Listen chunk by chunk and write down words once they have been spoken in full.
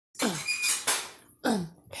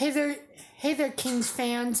Hey there, Kings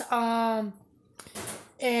fans. And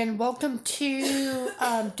welcome to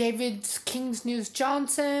David's Kings News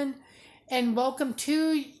Johnson, and welcome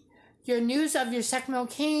to your news of your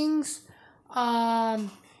Sacramento Kings. And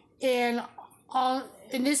in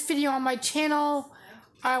this video on my channel,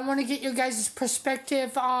 I want to get your guys'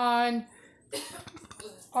 perspective on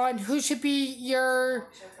who should be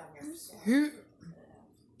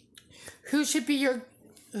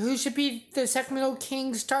the Sacramento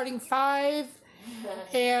Kings starting five,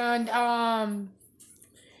 and I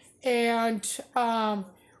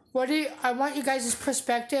want you guys'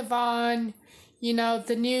 perspective on,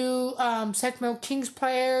 the new Sacramento Kings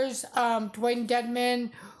players, Dwayne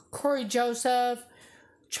Dedmon, Corey Joseph,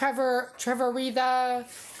 Trevor Reza,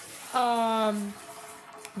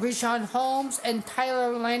 Rechaun Holmes and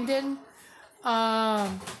Tyler Lydon.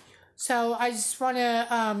 So I just want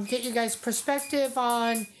to get you guys' perspective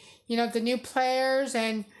on, the new players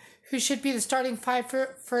and who should be the starting five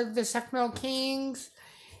for the Sacramento Kings.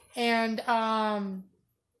 And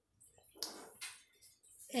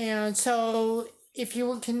so if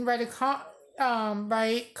you can write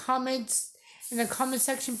write comments in the comment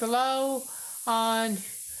section below on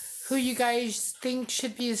who you guys think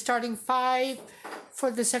should be the starting five for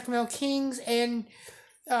the Sacramento Kings, and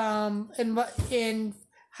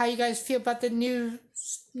how you guys feel about the new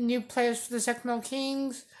players for the Sacramento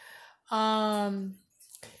Kings. I'll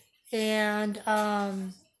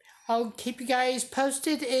keep you guys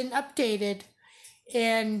posted and updated,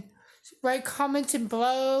 and write comments in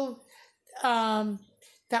below.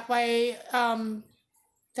 That way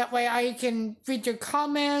I can read your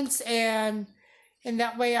comments, and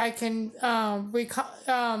that way I can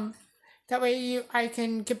I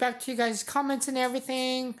can get back to you guys' comments and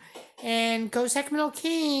everything. And go Sacramento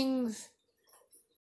Kings!